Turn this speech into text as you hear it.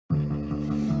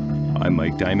I'm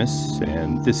Mike Dimas,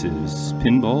 and this is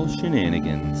Pinball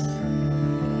Shenanigans.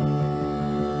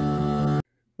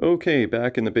 Okay,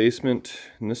 back in the basement,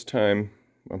 and this time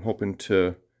I'm hoping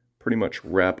to pretty much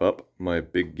wrap up my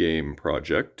big game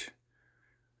project.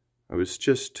 I was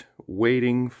just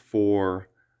waiting for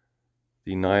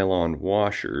the nylon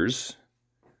washers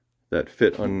that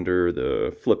fit under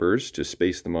the flippers to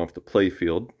space them off the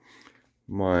playfield.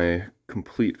 My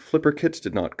complete flipper kits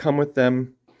did not come with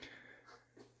them,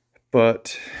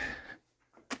 but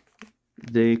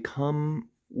they come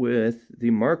with the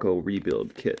Marco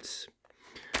rebuild kits.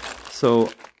 So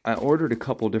I ordered a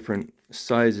couple different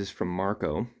sizes from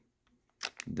Marco.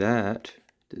 That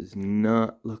does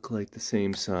not look like the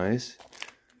same size.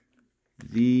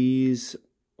 These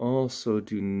also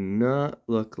do not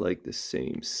look like the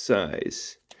same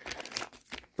size,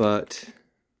 but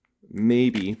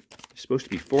maybe there's supposed to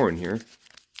be 4 in here.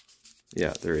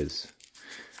 Yeah, there is.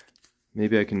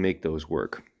 Maybe I can make those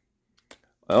work.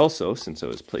 I also, since I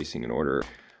was placing an order,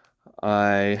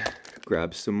 I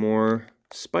grabbed some more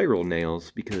spiral nails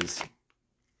because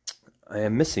I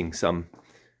am missing some,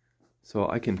 so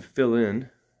I can fill in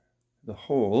the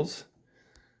holes,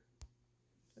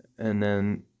 and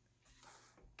then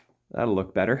that'll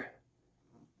look better.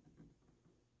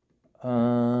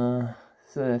 So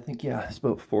I think, yeah, it's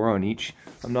about 4 on each.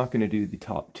 I'm not going to do the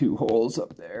top 2 holes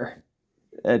up there.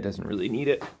 That doesn't really need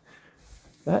it.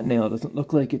 That nail doesn't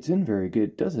look like it's in very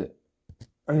good, does it?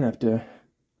 I'm going to have to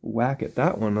whack at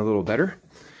that one a little better.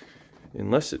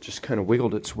 Unless it just kind of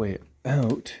wiggled its way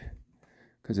out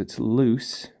because it's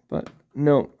loose. But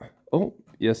no. Oh,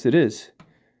 yes it is.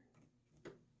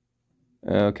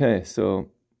 Okay, so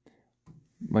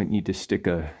might need to stick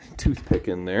a toothpick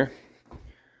in there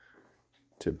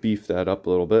to beef that up a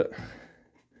little bit.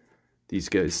 These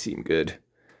guys seem good.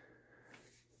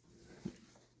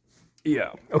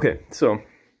 Yeah, okay, so,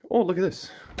 oh, look at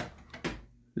this.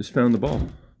 Just found the ball.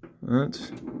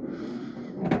 That's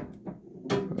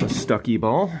a stucky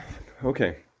ball.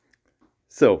 Okay,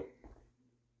 so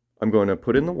I'm going to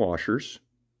put in the washers.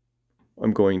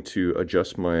 I'm going to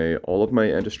adjust all of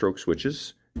my end-of-stroke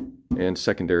switches and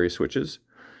secondary switches,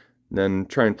 then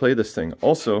try and play this thing.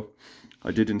 Also,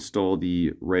 I did install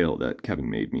the rail that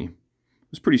Kevin made me. It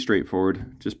was pretty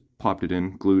straightforward. Just popped it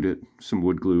in, glued it, some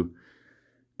wood glue.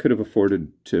 Could have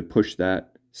afforded to push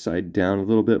that side down a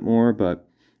little bit more, but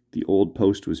the old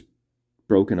post was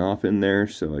broken off in there,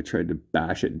 so I tried to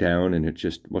bash it down and it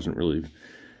just wasn't really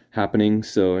happening.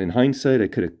 So in hindsight, I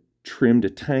could have trimmed a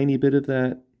tiny bit of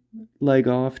that leg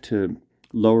off to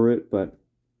lower it, but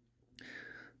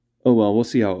oh well, we'll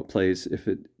see how it plays. If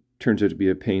it turns out to be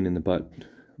a pain in the butt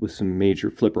with some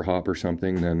major flipper hop or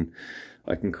something, then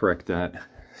I can correct that.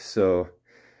 So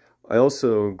I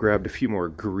also grabbed a few more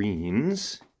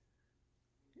greens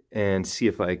and see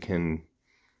if I can,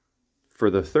 for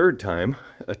the 3rd time,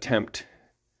 attempt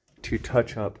to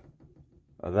touch up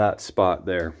that spot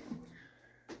there.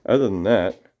 Other than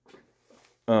that,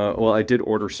 well, I did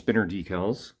order spinner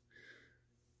decals.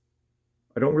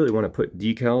 I don't really want to put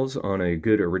decals on a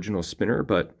good original spinner,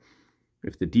 but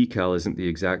if the decal isn't the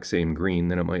exact same green,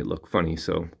 then it might look funny.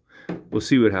 So we'll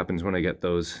see what happens when I get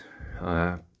those.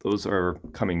 Those are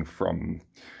coming from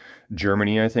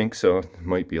Germany, I think, so it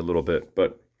might be a little bit,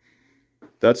 but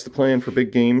that's the plan for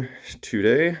big game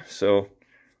today. So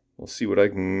we'll see what I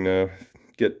can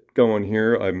get going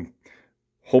here. I'm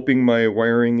hoping my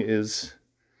wiring is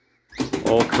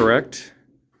all correct.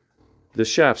 The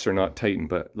shafts are not tightened,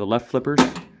 but the left flippers,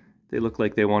 they look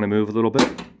like they want to move a little bit.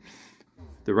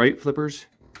 The right flippers,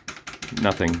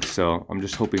 nothing. So I'm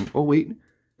just hoping, oh wait,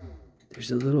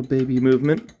 there's a little baby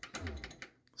movement.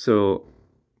 So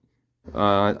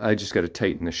I just got to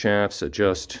tighten the shafts,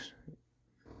 adjust,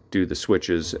 do the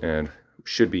switches, and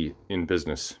should be in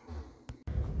business.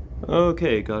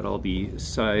 Okay, got all the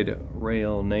side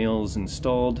rail nails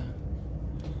installed.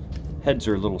 Heads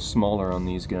are a little smaller on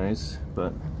these guys,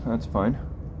 but that's fine.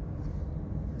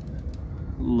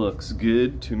 Looks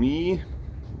good to me.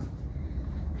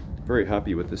 Very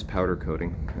happy with this powder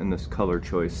coating and this color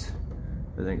choice.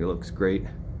 I think it looks great.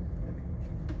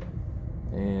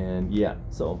 And yeah,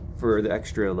 so for the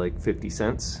extra like 50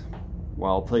 cents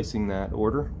while placing that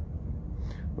order,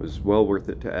 it was well worth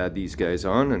it to add these guys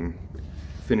on and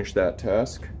finish that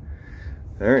task.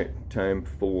 All right, time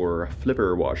for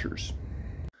flipper washers.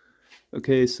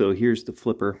 Okay, so here's the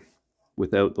flipper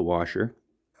without the washer.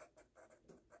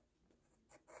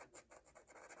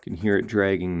 You can hear it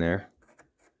dragging there.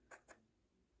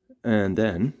 And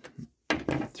then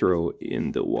throw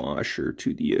in the washer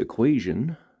to the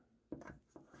equation.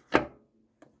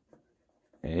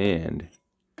 And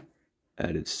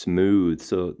add it smooth.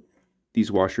 So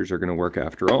these washers are going to work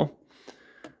after all.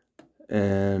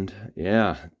 And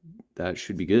yeah, that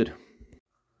should be good.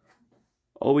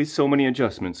 Always so many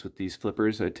adjustments with these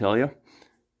flippers, I tell you.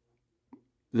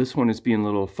 This one is being a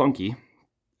little funky,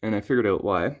 and I figured out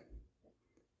why.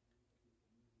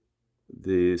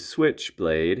 The switch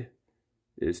blade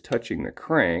is touching the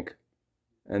crank,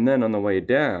 and then on the way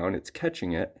down it's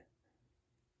catching it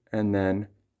and then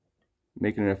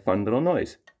making a fun little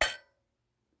noise.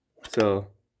 So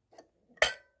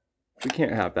we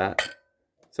can't have that.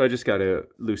 So I just got to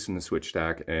loosen the switch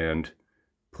stack and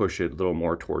push it a little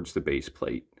more towards the base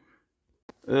plate.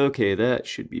 Okay, that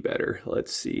should be better.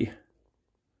 Let's see.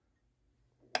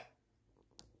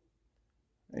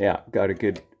 Yeah, got a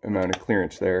good amount of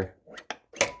clearance there.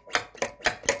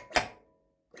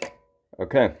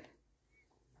 Okay,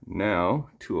 now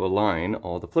to align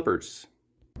all the flippers.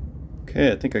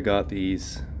 Okay, I think I got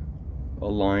these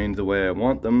aligned the way I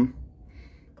want them.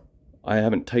 I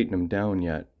haven't tightened them down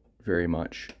yet very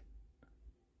much,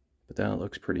 but that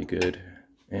looks pretty good.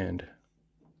 And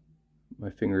my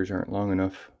fingers aren't long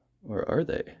enough, or are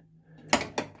they,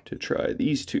 to try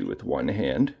these two with one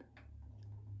hand.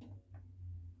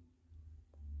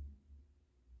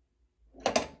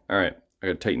 All right, I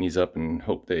gotta tighten these up and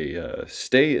hope they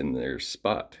stay in their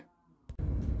spot.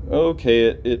 Okay,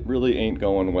 it really ain't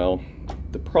going well.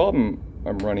 The problem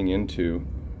I'm running into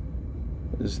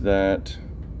is that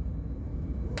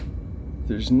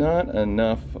there's not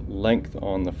enough length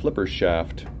on the flipper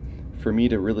shaft for me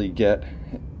to really get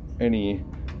any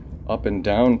up and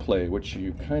down play, which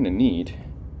you kind of need.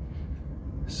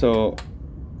 So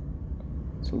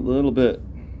it's a little bit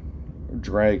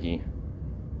draggy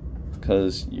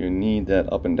because you need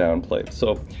that up and down play.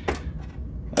 So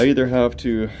I either have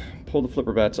to pull the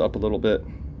flipper bats up a little bit,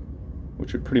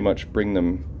 which would pretty much bring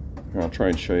them, I'll try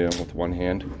and show you with one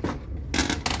hand.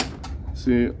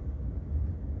 See,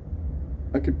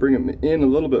 I could bring them in a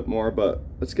little bit more, but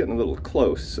it's getting a little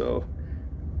close, so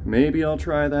maybe I'll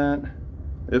try that.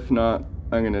 If not,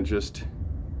 I'm gonna just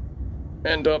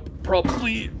end up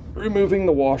probably removing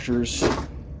the washers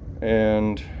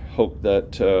and hope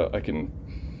that I can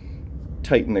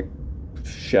tighten the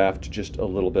shaft just a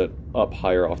little bit up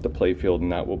higher off the playfield,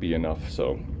 and that will be enough.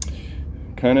 So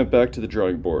kind of back to the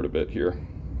drawing board a bit here.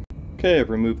 Okay, I've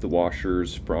removed the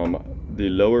washers from the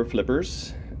lower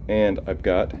flippers, and I've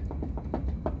got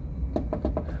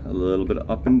a little bit of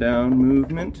up and down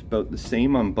movement, about the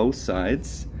same on both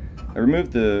sides. I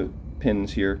removed the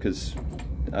pins here because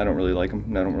I don't really like them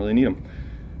and I don't really need them.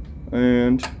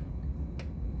 And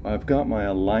I've got my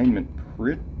alignment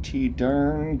pretty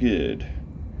darn good,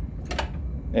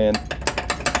 and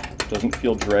doesn't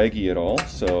feel draggy at all,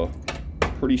 so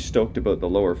pretty stoked about the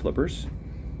lower flippers.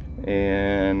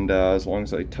 And as long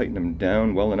as I tighten them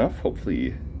down well enough,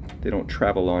 hopefully they don't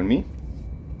travel on me.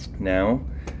 Now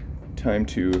time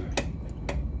to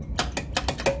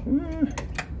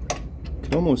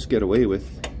could almost get away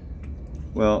with,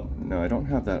 well, no, I don't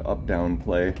have that up down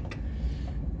play.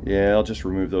 Yeah, I'll just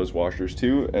remove those washers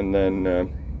too, and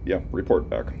then yeah, report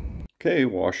back. Okay,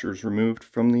 washers removed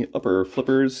from the upper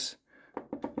flippers.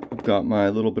 I've got my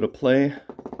little bit of play,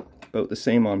 about the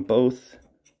same on both.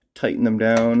 Tighten them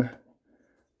down,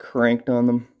 cranked on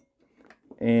them,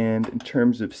 and in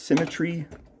terms of symmetry,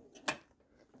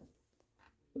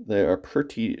 they are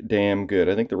pretty damn good.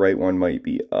 I think the right one might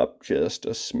be up just a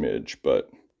smidge, but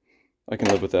I can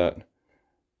live with that.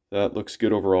 That looks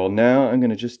good overall. Now I'm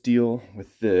going to just deal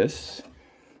with this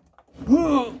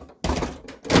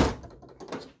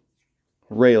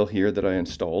rail here that I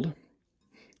installed.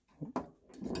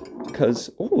 Because,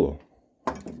 oh,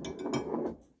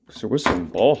 there was some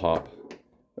ball hop.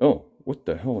 Oh, what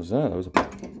the hell was that? That was a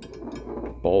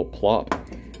ball plop.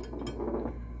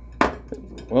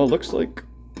 Well, it looks like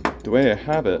the way I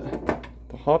have it,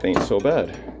 the hop ain't so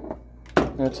bad.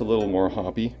 That's a little more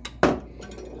hoppy.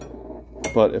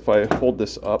 But if I hold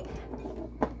this up,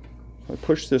 if I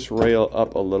push this rail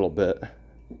up a little bit,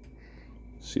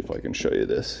 see if I can show you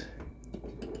this.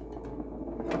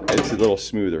 It's a little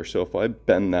smoother, so if I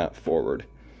bend that forward.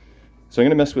 So I'm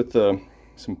going to mess with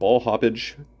some ball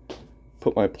hoppage,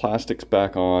 put my plastics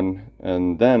back on,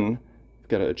 and then I've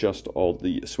got to adjust all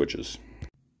the switches.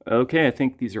 Okay, I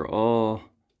think these are all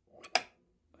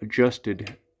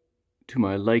adjusted to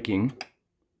my liking.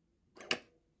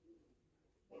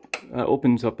 That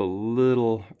opens up a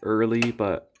little early,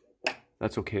 but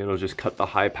that's okay. It'll just cut the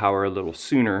high power a little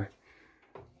sooner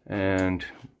and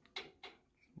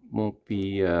won't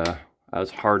be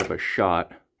as hard of a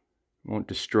shot. Won't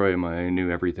destroy my new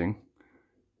everything.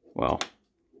 Well,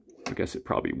 I guess it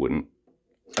probably wouldn't.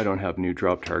 I don't have new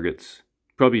drop targets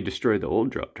Probably destroy the old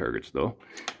drop targets though,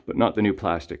 but not the new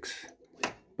plastics.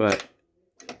 But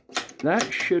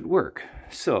that should work.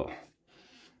 So,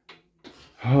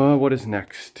 what is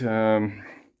next?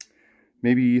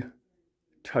 Maybe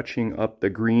touching up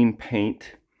the green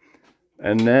paint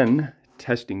and then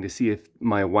testing to see if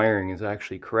my wiring is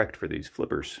actually correct for these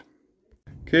flippers.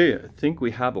 Okay, I think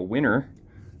we have a winner.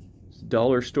 It's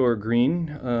dollar store green.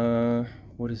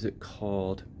 What is it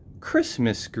called?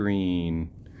 Christmas green.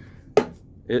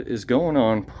 It is going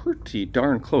on pretty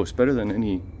darn close, better than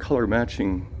any color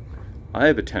matching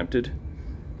I've attempted.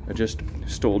 I just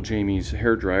stole Jamie's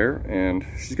hairdryer and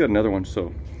she's got another one,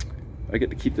 so I get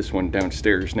to keep this one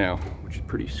downstairs now, which is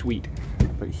pretty sweet.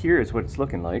 But here is what it's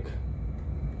looking like.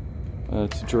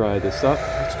 Let's dry this up.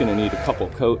 It's gonna need a couple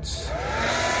coats.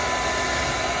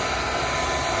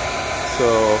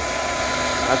 So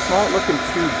that's not looking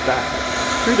too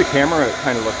bad. Through the camera it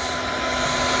kind of looks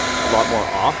a lot more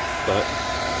off, but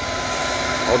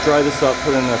I'll dry this up,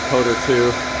 put in a coat or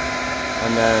two,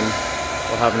 and then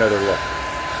we'll have another look.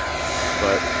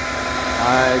 But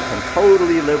I can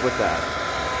totally live with that.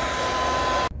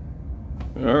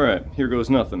 Alright, here goes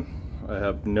nothing. I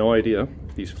have no idea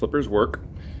if these flippers work.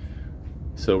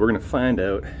 So we're gonna find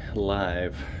out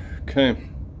live. Okay.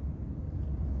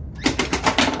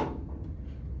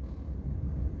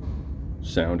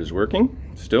 Sound is working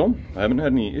still. I haven't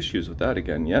had any issues with that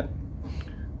again yet.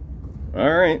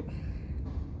 Alright.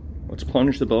 Let's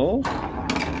plunge the ball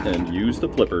and use the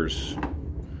flippers.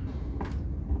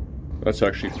 That's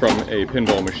actually from a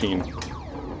pinball machine.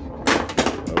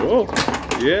 Oh,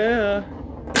 yeah.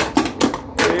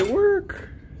 They work.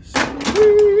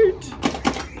 Sweet.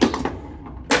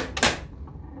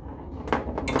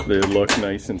 They look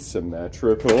nice and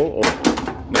symmetrical.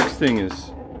 Oh, next thing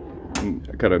is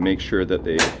I gotta make sure that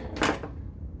they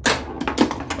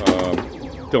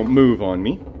don't move on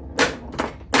me.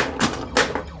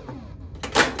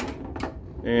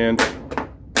 And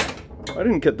I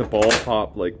didn't get the ball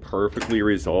pop like perfectly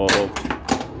resolved,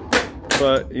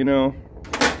 but you know,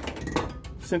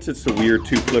 since it's a weird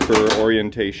two flipper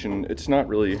orientation, it's not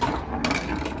really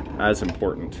as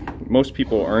important. Most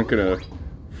people aren't gonna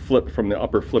flip from the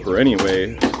upper flipper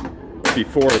anyway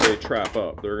before they trap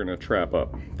up. They're gonna trap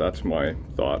up. That's my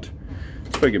thought.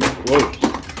 So I can, whoa.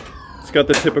 It's got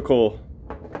the typical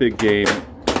big game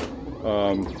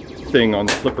thing on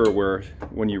the flipper where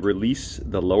when you release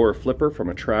the lower flipper from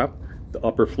a trap, the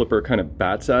upper flipper kind of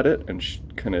bats at it and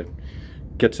kind of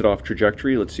gets it off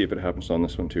trajectory. Let's see if it happens on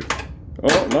this one too.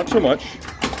 Oh, not so much.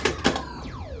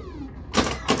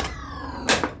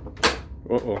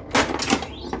 Uh-oh.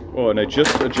 Oh, and I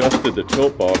just adjusted the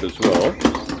tilt bob as well.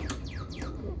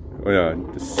 Oh yeah,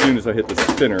 as soon as I hit the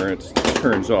spinner, it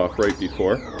turns off right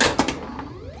before.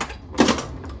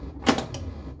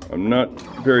 I'm not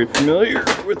very familiar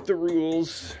with the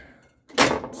rules.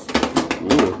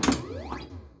 Ooh.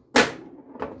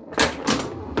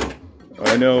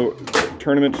 I know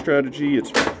tournament strategy,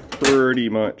 it's pretty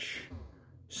much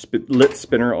lit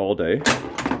spinner all day.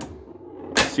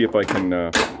 Let's see if I can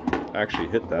actually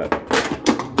hit that.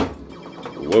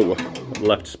 Whoa,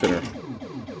 left spinner.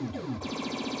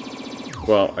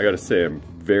 Well, I gotta say I'm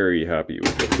very happy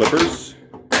with the flippers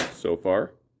so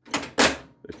far.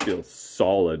 They feel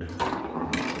solid.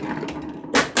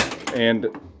 And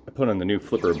I put on the new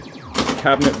flipper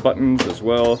cabinet buttons as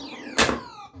well.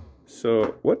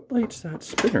 So what lights that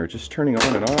spinner? Just turning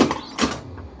on and off.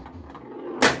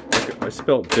 I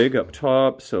spelled big up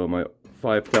top, so my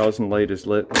 5000 light is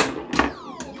lit.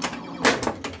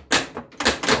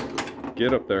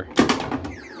 Get up there.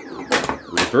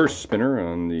 Reverse spinner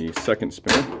on the second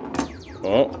spinner.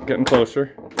 Oh, getting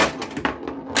closer.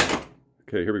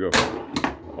 Okay, here we go.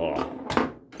 Oh.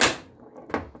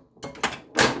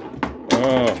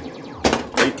 Oh.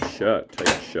 Tight shut,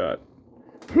 tight shut.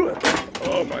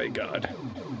 Oh my god.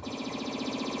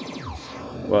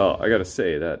 Well, I gotta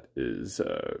say, that is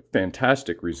a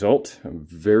fantastic result. I'm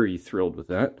very thrilled with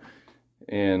that.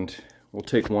 And we'll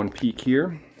take one peek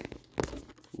here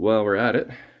while we're at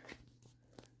it.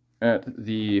 At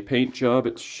the paint job,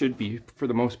 it should be, for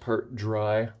the most part,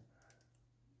 dry.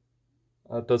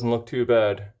 It doesn't look too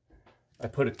bad. I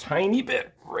put a tiny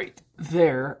bit right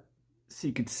there so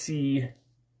you could see,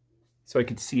 so I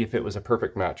could see if it was a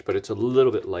perfect match, but it's a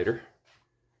little bit lighter.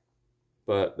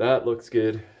 But that looks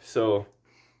good. So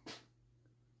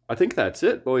I think that's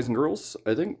it, boys and girls.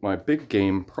 I think my big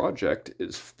game project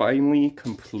is finally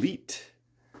complete.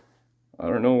 I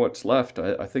don't know what's left.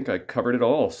 I think I covered it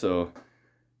all. So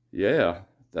yeah,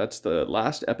 that's the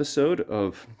last episode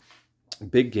of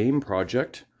Big Game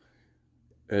Project.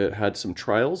 It had some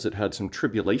trials, it had some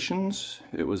tribulations.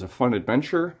 It was a fun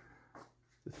adventure.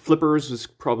 Flippers was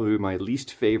probably my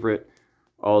least favorite.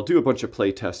 I'll do a bunch of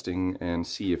play testing and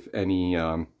see if any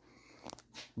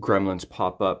gremlins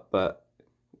pop up, but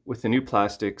with the new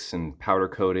plastics and powder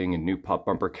coating and new pop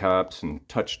bumper caps and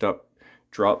touched up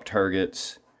drop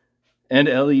targets and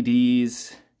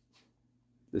LEDs,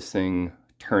 this thing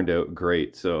turned out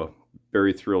great. So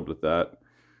very thrilled with that.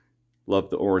 Love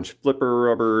the orange flipper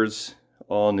rubbers,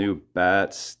 all new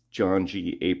bats, John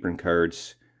G apron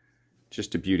cards,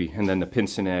 just a beauty. And then the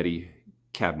Cincinnati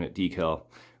cabinet decal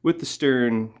with the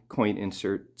stern coin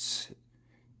inserts.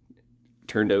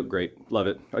 Turned out great. Love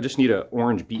it. I just need an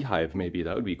orange beehive maybe.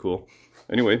 That would be cool.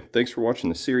 Anyway, thanks for watching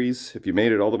the series. If you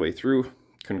made it all the way through,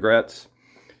 congrats.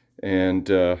 And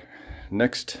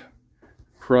next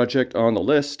project on the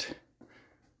list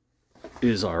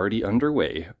is already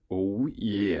underway. Oh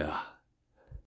yeah.